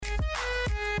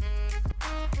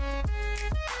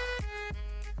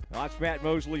It's Matt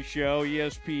Mosley Show,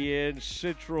 ESPN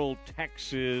Central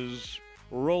Texas,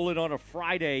 rolling on a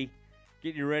Friday,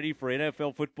 getting you ready for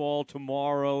NFL football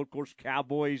tomorrow. Of course,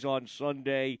 Cowboys on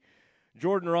Sunday.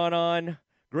 Jordan Raanan,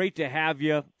 great to have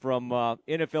you from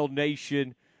NFL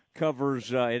Nation,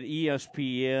 covers at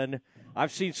ESPN.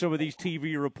 I've seen some of these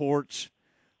TV reports.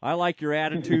 I like your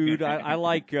attitude. I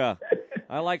like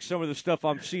some of the stuff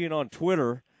I'm seeing on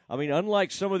Twitter. I mean,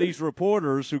 unlike some of these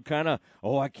reporters who kind of,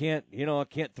 I can't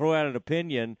throw out an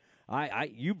opinion.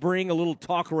 You bring a little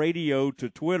talk radio to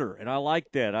Twitter, and I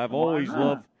like that. I've always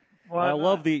loved. I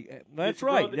love the. That's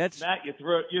right. Matt. You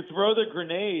throw the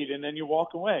grenade, and then you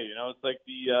walk away. You know, it's like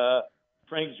the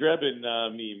Frank Drebin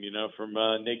meme. From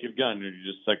Naked Gun. You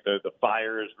just like the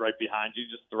fire is right behind you.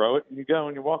 Just throw it, and you go,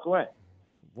 and you walk away.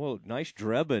 Well, nice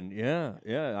Drebin.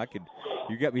 Yeah. I could.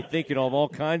 You got me thinking of all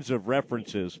kinds of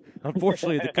references.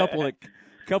 Unfortunately, the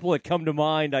couple that come to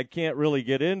mind, I can't really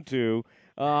get into.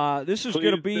 This is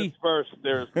going to be disperse.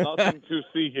 There's nothing to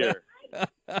see here.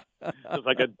 It's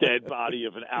like a dead body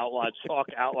of an chalk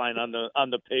outline on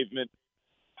the pavement.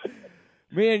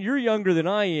 Man, you're younger than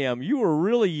I am. You were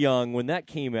really young when that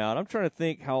came out. I'm trying to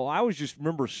think how I was just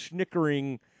remember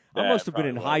snickering. I must have been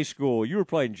in high school. You were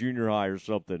playing junior high or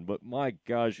something, but my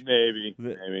gosh.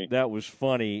 Maybe. That was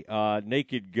funny.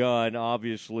 Naked Gun,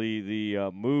 obviously,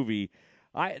 the movie.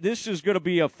 This is going to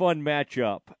be a fun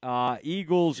matchup.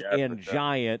 Eagles and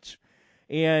Giants.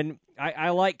 And I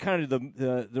like kind of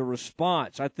the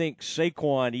response. I think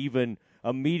Saquon even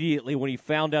immediately when he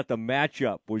found out the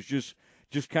matchup was just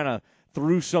kind of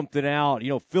threw something out.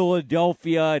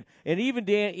 Philadelphia and even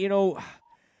Dan,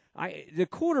 the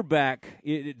quarterback,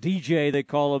 DJ, they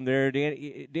call him there,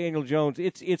 Daniel Jones,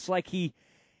 it's like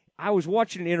I was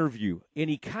watching an interview, and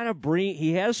he kind of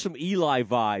he has some Eli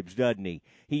vibes, doesn't he?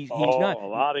 He's not a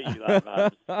lot of Eli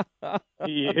vibes.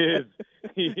 He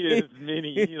is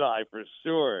mini Eli for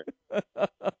sure.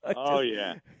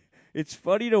 Yeah. It's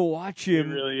funny to watch him.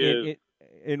 He really is.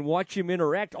 And watch him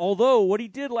interact. Although what he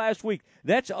did last week,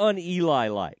 that's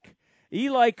un-Eli-like.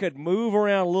 Eli could move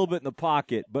around a little bit in the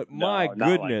pocket, but my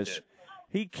goodness,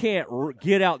 he can't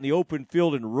get out in the open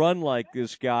field and run like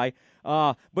this guy.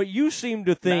 But you seem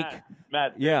to think,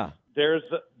 Matt, yeah,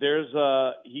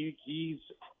 he's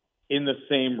in the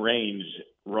same range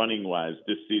running wise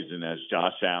this season as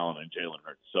Josh Allen and Jalen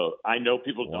Hurts. So I know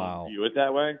people don't view it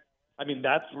that way. I mean,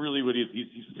 that's really what he is.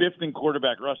 He's fifth in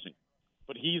quarterback rushing,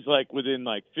 but he's like within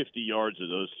 50 yards of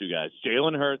those two guys,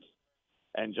 Jalen Hurts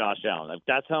and Josh Allen.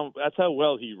 That's how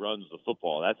well he runs the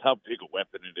football. That's how big a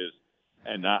weapon it is.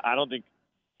 And I don't think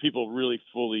people really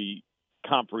fully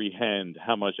comprehend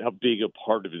how big a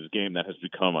part of his game that has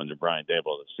become under Brian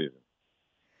Daboll this season.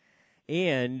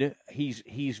 And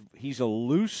he's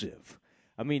elusive.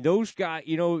 I mean, those guys,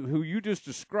 who you just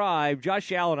described,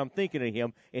 Josh Allen, I'm thinking of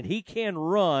him, and he can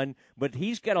run, but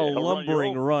he's got a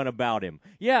lumbering run about him.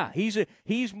 Yeah,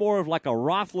 he's more of like a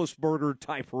Roethlisberger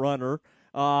type runner,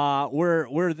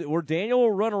 where Daniel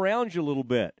will run around you a little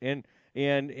bit, and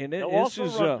He'll also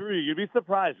run through you. You'd be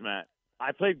surprised, Matt.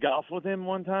 I played golf with him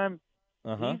one time.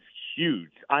 He's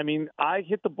huge. I mean, I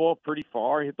hit the ball pretty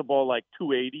far. I hit the ball like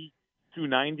 280,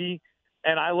 290.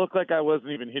 And I look like I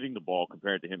wasn't even hitting the ball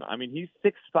compared to him. I mean, he's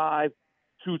 6'5",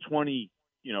 220,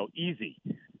 easy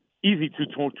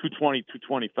 220,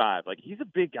 225. Like, he's a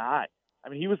big guy. I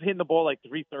mean, he was hitting the ball like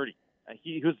 330. And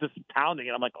he was just pounding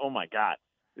it. I'm like, oh, my God,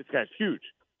 this guy's huge.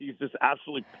 He's just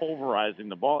absolutely pulverizing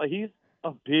the ball. He's a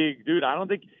big dude. I don't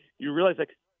think you realize,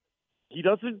 he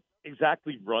doesn't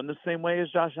exactly run the same way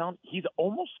as Josh Allen. He's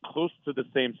almost close to the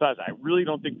same size. I really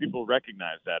don't think people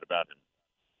recognize that about him.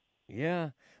 Yeah.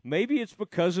 Maybe it's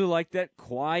because of that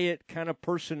quiet kind of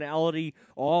personality,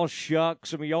 all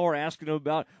shucks. I mean, y'all are asking him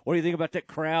about, what do you think about that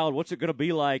crowd? What's it going to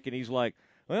be like? And he's like,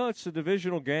 well, it's a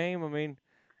divisional game. I mean,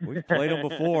 we've played them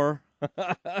before.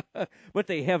 But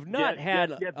they have not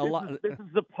had a lot. This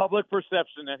is the public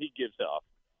perception that he gives off.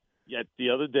 Yet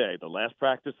the other day, the last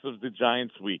practice of the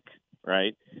Giants week,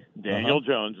 right? Daniel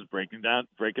Jones is breaking down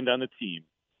the team.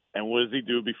 And what does he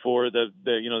do before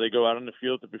they go out on the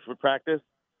field before practice?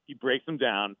 He breaks them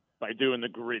down by doing the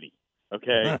gritty,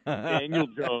 okay? Daniel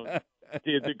Jones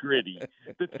did the gritty.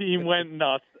 The team went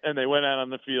nuts, and they went out on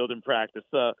the field in practice.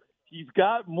 He's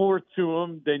got more to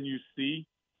him than you see,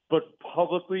 but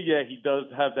publicly, he does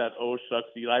have that shucks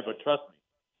Eli, but trust me,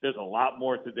 there's a lot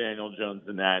more to Daniel Jones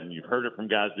than that, and you've heard it from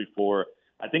guys before.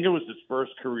 I think it was his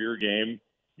first career game.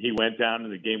 He went down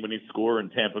in the game-winning score in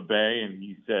Tampa Bay, and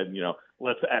he said,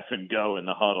 let's effing go in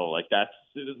the huddle.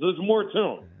 There's more to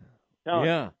him.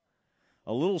 Yeah,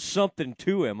 a little something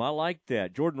to him. I like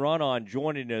that. Jordan Raanan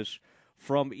joining us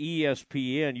from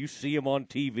ESPN. You see him on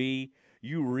TV.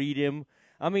 You read him.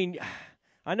 I mean,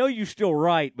 I know you still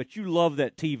write, but you love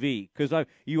that TV because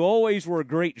you always were a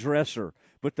great dresser.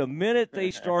 But the minute they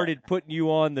started putting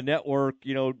you on the network,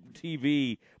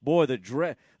 TV, boy, those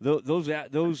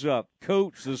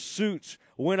coats, the suits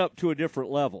went up to a different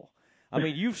level. I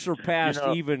mean, you've surpassed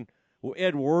even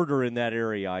Ed Werder in that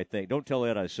area, I think. Don't tell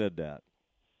Ed I said that.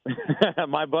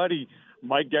 My buddy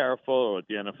Mike Garafolo at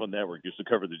the NFL Network used to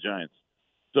cover the Giants.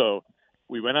 So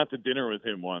we went out to dinner with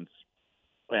him once,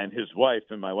 and his wife,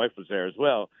 and my wife was there as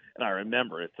well. And I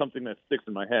remember it's something that sticks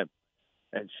in my head.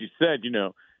 And she said,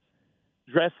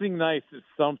 dressing nice is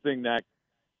something that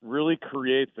really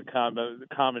creates the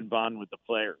common bond with the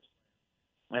players.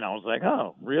 And I was like,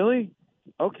 oh, really?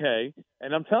 Okay.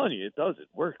 And I'm telling you, it does. It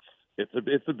works. It's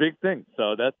a big thing.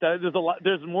 So that there's a lot.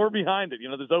 There's more behind it.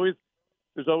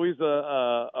 There's always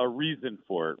a reason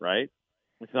for it, right?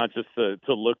 It's not just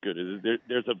to look good.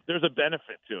 There's a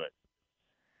benefit to it.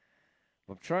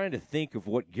 I'm trying to think of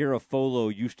what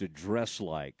Garofolo used to dress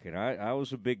like, and I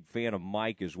was a big fan of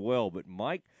Mike as well. But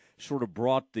Mike sort of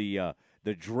brought the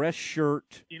dress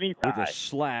shirt with the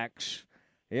slacks.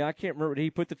 Yeah, I can't remember. Did he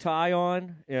put the tie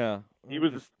on? Yeah, he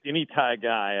was a skinny tie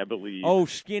guy, I believe. Oh,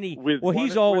 skinny.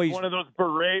 He's always with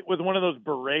one of those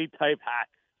beret type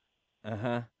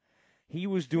hats. He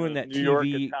was doing that New York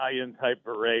Italian type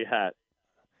beret hat.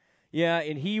 Yeah,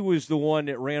 and he was the one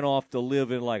that ran off to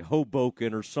live in like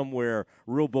Hoboken or somewhere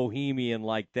real bohemian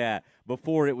like that.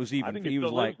 Before it was even, I think he was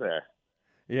lives there.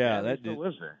 Yeah, that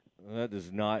lives there. That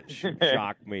does not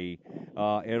shock me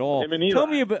at all. Him and Eli. Tell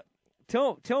me about.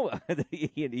 Tell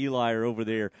he and Eli are over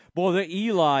there. Boy, the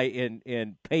Eli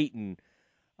and Peyton.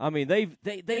 I mean, they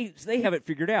have it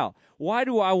figured out. Why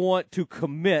do I want to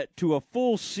commit to a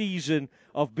full season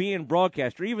of being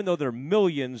broadcaster, even though there are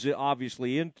millions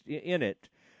obviously in it?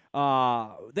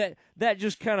 That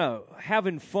just kind of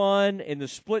having fun and the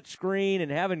split screen and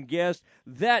having guests,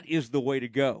 that is the way to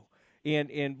go.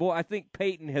 And boy, I think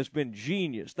Peyton has been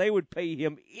genius. They would pay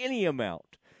him any amount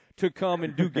to come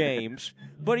and do games,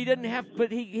 but he doesn't have.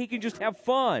 But he can just have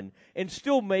fun and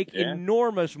still make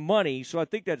enormous money. So I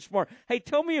think that's smart. Hey,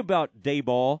 tell me about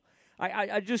Dayball.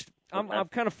 I'm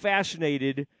kind of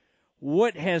fascinated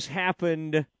what has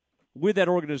happened with that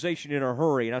organization in a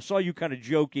hurry. And I saw you kind of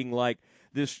joking like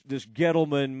this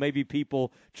Gettleman, maybe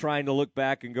people trying to look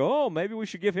back and go, oh, maybe we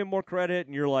should give him more credit.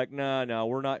 And you're like, no,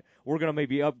 we're not. We're going to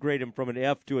maybe upgrade him from an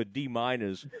F to a D-,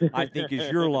 I think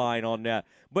is your line on that.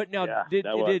 But now, did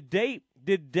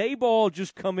Dayball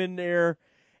just come in there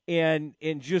and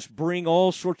just bring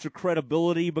all sorts of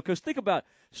credibility? Because think about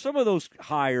some of those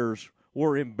hires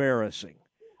were embarrassing.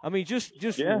 I mean, just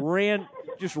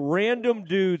random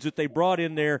dudes that they brought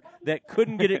in there that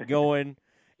couldn't get it going.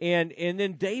 And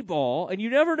then Dayball, and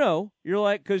you never know. You're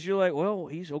like, well,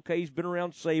 he's okay. He's been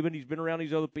around Saban. He's been around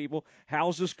these other people.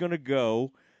 How's this going to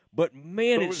go? But,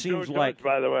 man, it seems Joe like. Judge,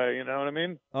 by the way, you know what I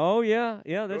mean? Oh, yeah,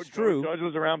 that's true. Judge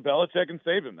was around Belichick and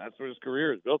Saban. That's what his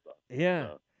career is built on. Yeah.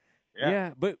 So,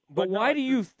 yeah. But why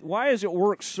does it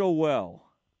work so well?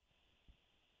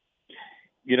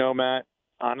 Matt,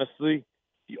 honestly,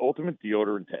 the ultimate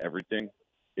deodorant to everything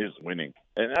is winning.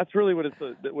 And that's really what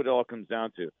it all comes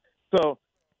down to. So,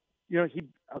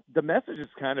 the message is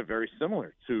kind of very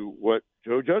similar to what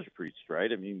Joe Judge preached, right?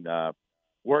 I mean,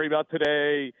 worry about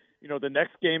today. The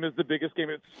next game is the biggest game.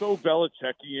 It's so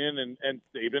Belichickian and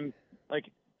Saban. Like,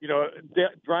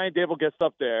 Brian Dable gets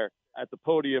up there at the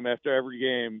podium after every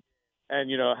game,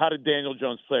 and how did Daniel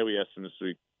Jones play? We asked him this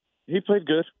week. He played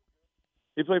good.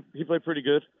 He played pretty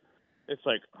good. It's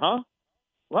like, huh?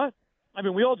 What? I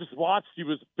mean, we all just watched. He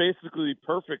was basically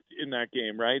perfect in that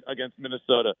game, right, against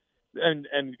Minnesota.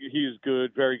 And he's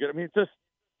good, very good. I mean,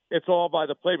 it's all by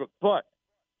the playbook. But,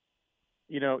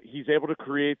 he's able to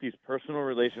create these personal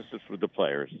relationships with the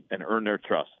players and earn their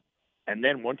trust. And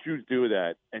then once you do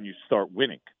that and you start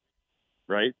winning,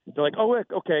 right, they're like, oh,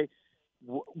 okay,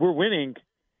 we're winning.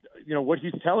 What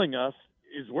he's telling us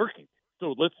is working.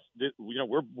 So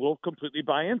we'll completely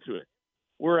buy into it.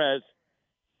 Whereas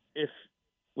if,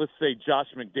 let's say, Josh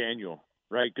McDaniel,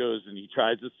 right, goes and he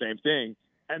tries the same thing,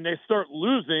 and they start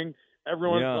losing,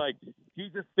 everyone's like, he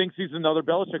just thinks he's another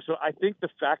Belichick. So I think the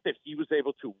fact that he was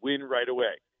able to win right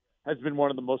away has been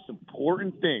one of the most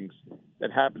important things that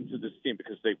happened to this team,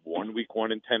 because they've won week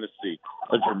 1 in Tennessee,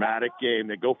 a dramatic game.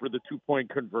 They go for the 2-point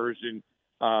conversion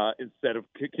instead of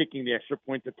kicking the extra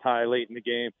point to tie late in the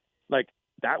game. Like,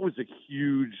 that was a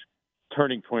huge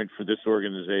turning point for this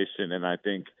organization, and I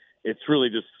think it's really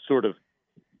just sort of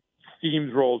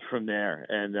steamrolled from there.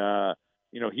 And,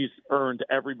 he's earned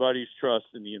everybody's trust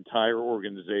in the entire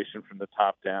organization from the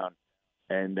top down.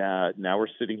 And now we're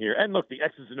sitting here. And look, the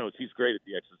X's and O's, he's great at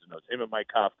the X's and O's. Him and Mike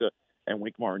Kafka, and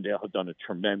Wink Martindale have done a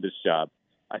tremendous job.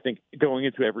 I think going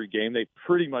into every game, they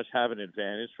pretty much have an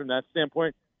advantage from that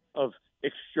standpoint of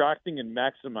extracting and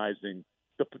maximizing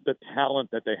the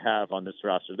talent that they have on this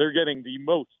roster. They're getting the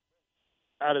most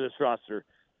out of this roster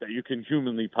that you can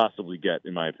humanly possibly get,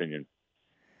 in my opinion.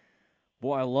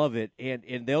 Boy, I love it,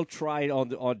 and they'll try it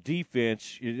on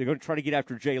defense. They're going to try to get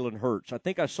after Jalen Hurts. I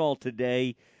think I saw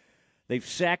today they've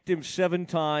sacked him 7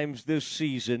 times this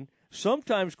season.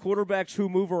 Sometimes quarterbacks who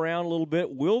move around a little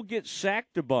bit will get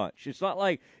sacked a bunch. It's not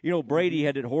like, Brady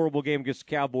had that horrible game against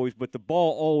the Cowboys, but the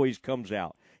ball always comes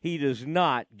out. He does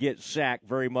not get sacked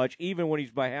very much, even when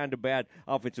he's behind a bad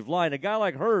offensive line. A guy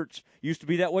like Hurts used to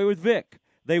be that way with Vic.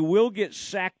 They will get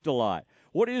sacked a lot.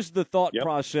 What is the thought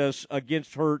process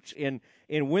against Hurts, and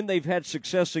when they've had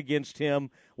success against him,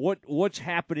 what's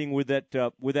happening with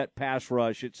that pass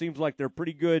rush? It seems like they're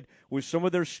pretty good with some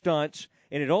of their stunts,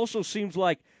 and it also seems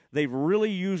like they've really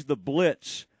used the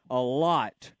blitz a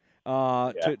lot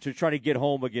to try to get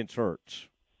home against Hurts.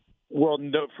 Well,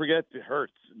 forget the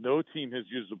Hurts. No team has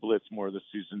used the blitz more this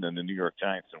season than the New York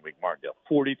Giants and Wink Martindale.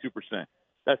 42%.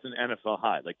 That's an NFL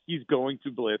high. Like, he's going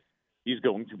to blitz. He's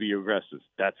going to be aggressive.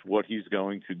 That's what he's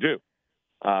going to do.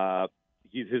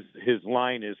 His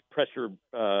line is pressure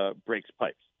breaks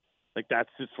pipes. Like, that's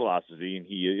his philosophy, and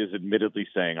he is admittedly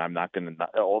saying, I'm not going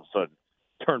to all of a sudden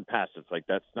turn passive. Like,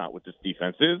 that's not what this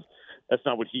defense is. That's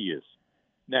not what he is.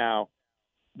 Now,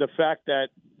 the fact that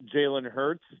Jalen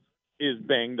Hurts is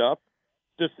banged up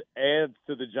just adds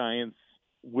to the Giants'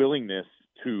 willingness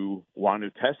to want to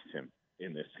test him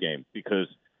in this game, because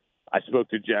I spoke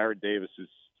to Jared Davis, who's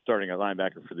starting at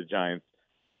linebacker for the Giants,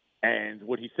 and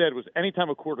what he said was anytime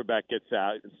a quarterback gets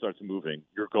out and starts moving,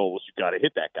 your goal was you got to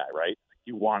hit that guy, right?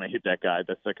 You want to hit that guy.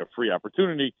 That's like a free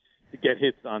opportunity to get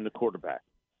hits on the quarterback.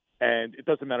 And it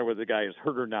doesn't matter whether the guy is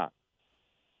hurt or not.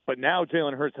 But now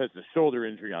Jalen Hurts has the shoulder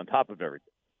injury on top of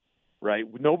everything, right?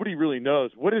 Nobody really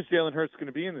knows. What is Jalen Hurts going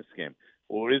to be in this game?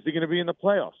 Or is he going to be in the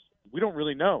playoffs? We don't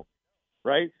really know,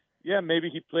 right? Yeah, maybe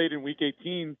he played in Week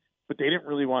 18, but they didn't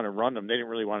really want to run him. They didn't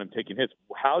really want him taking hits.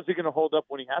 How's he going to hold up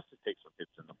when he has to take some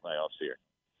hits in the playoffs here?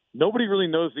 Nobody really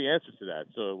knows the answer to that.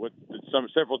 So what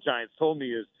several Giants told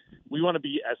me is we want to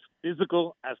be as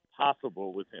physical as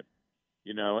possible with him,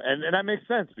 and that makes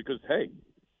sense because, hey,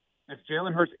 if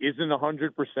Jalen Hurts isn't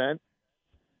 100%,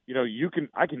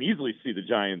 I can easily see the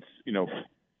Giants,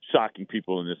 shocking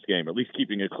people in this game, at least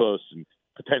keeping it close and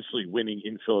potentially winning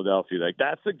in Philadelphia. Like,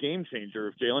 that's a game changer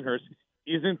if Jalen Hurts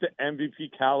isn't the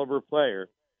MVP caliber player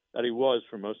that he was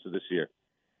for most of this year.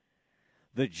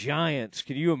 The Giants,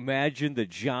 can you imagine the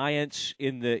Giants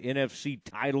in the NFC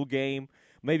title game?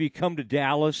 Maybe come to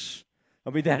Dallas. I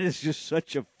mean, that is just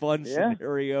such a fun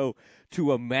scenario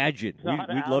to imagine. We'd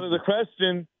love the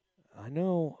question. I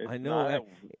know.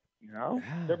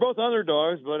 They're both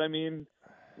underdogs, but I mean,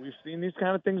 we've seen these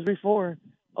kind of things before.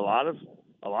 A lot of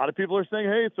people are saying,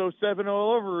 "Hey, it's 07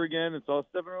 all over again. It's all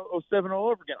 07 all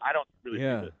over again." I don't really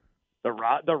see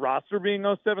the roster being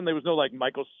 07. There was no like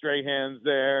Michael Strahan's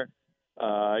there,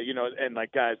 and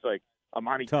like guys like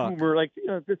Amani Coomer. Like,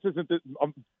 this isn't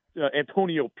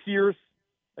Antonio Pierce.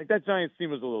 Like, that Giants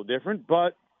team was a little different,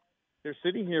 but they're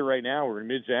sitting here right now. We're in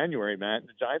mid-January, Matt. And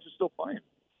the Giants are still playing.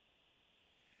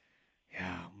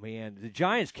 Yeah, man. The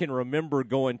Giants can remember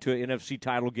going to NFC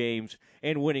title games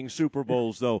and winning Super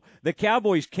Bowls, though. The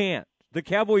Cowboys can't. The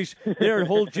Cowboys, there are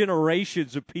whole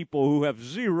generations of people who have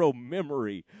zero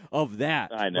memory of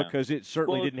that. I know. Because it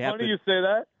certainly didn't happen. It's funny you say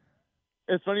that.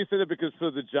 It's funny you say that because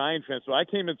for the Giant fans, so I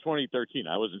came in 2013.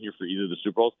 I wasn't here for either of the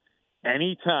Super Bowls.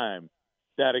 Anytime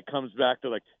that it comes back to,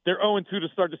 like, they're 0-2 to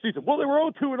start the season. Well, they were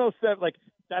 0-2 and 07. Like,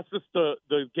 that's just the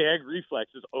gag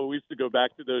reflex is always to go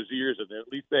back to those years, and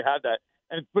at least they had that.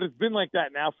 But it's been like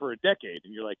that now for a decade,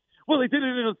 and you're like, well, they did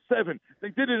it in 07. They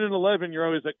did it in 11. You're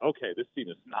always like, okay, this team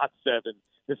is not 7.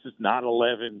 This is not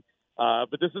 11.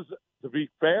 But this is, to be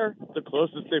fair, the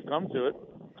closest they've come to it.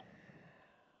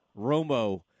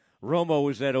 Romo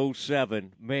was at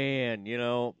 07, man,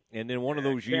 and then one of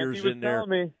those years in there.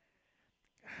 Me.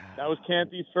 That was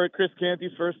Chris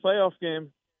Canty's first playoff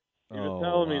game. He was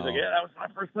telling me, he's like, that was my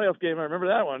first playoff game. I remember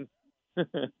that one.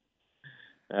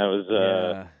 That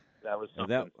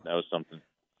was something.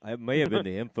 It may have been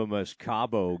the infamous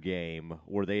Cabo game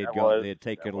where they had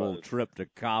taken a little trip to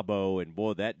Cabo, and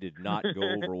boy, that did not go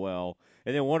over well.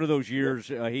 And then one of those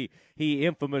years, he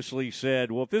infamously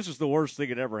said, "Well, if this is the worst thing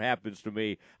that ever happens to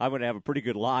me, I'm going to have a pretty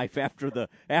good life." After the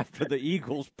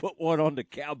Eagles put one on the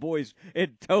Cowboys,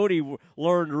 and Tony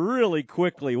learned really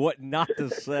quickly what not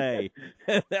to say.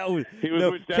 That was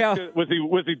with Jessica, was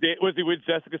he with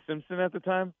Jessica Simpson at the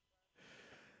time?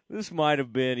 This might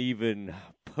have been even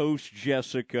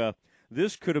post-Jessica.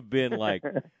 This could have been like,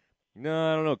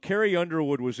 no, I don't know. Carrie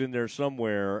Underwood was in there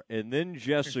somewhere, and then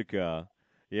Jessica.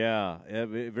 Yeah,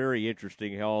 very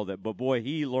interesting how all that. But, boy,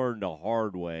 he learned the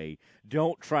hard way.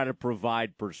 Don't try to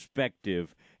provide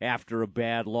perspective after a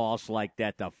bad loss like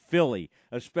that to Philly,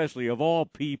 especially of all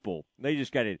people. They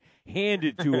just got it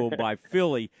handed to him by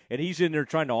Philly, and he's in there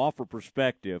trying to offer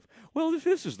perspective. Well,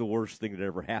 this is the worst thing that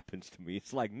ever happens to me.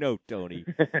 It's like, no, Tony,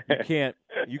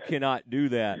 you cannot do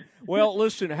that. Well,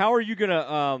 listen, how are you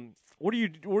gonna? What are you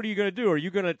gonna do? Are you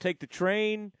gonna take the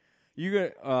train?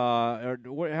 You got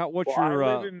what's your?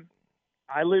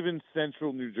 I live in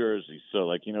central New Jersey, so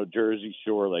like Jersey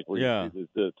Shore, like where you see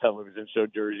the television show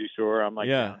Jersey Shore. I'm like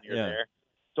down near there,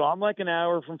 so I'm like an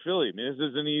hour from Philly. I mean, this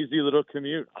is an easy little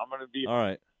commute. I'm gonna be all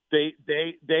right. Day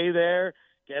there,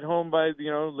 get home by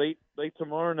late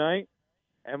tomorrow night,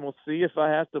 and we'll see if I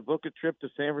have to book a trip to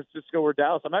San Francisco or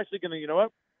Dallas. I'm actually gonna,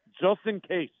 just in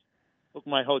case, book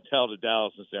my hotel to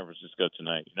Dallas and San Francisco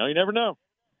tonight. You never know.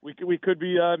 We could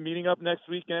be meeting up next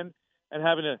weekend and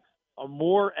having a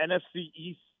more NFC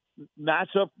East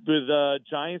matchup with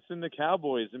Giants and the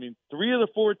Cowboys. I mean, 3 of the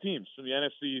 4 teams from the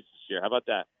NFC East this year. How about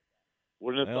that?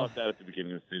 Wouldn't have thought that at the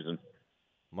beginning of the season.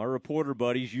 My reporter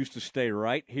buddies used to stay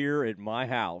right here at my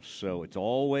house, so it's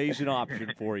always an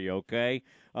option for you, okay?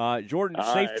 Jordan,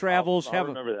 safe travels. I'll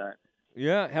remember that.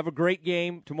 Yeah, have a great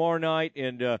game tomorrow night,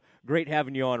 and great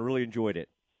having you on. Really enjoyed it.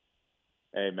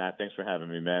 Hey, Matt, thanks for having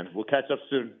me, man. We'll catch up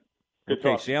soon. Good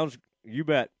talk. Sounds. You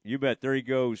bet. There he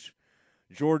goes.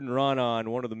 Jordan Raanan,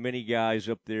 one of the many guys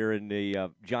up there in the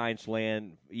Giants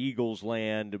land, Eagles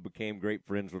land, became great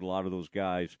friends with a lot of those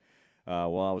guys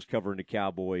while I was covering the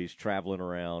Cowboys, traveling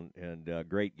around, and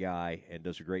great guy, and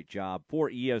does a great job for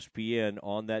ESPN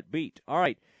on that beat. All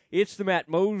right, it's the Matt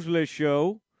Mosley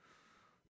Show.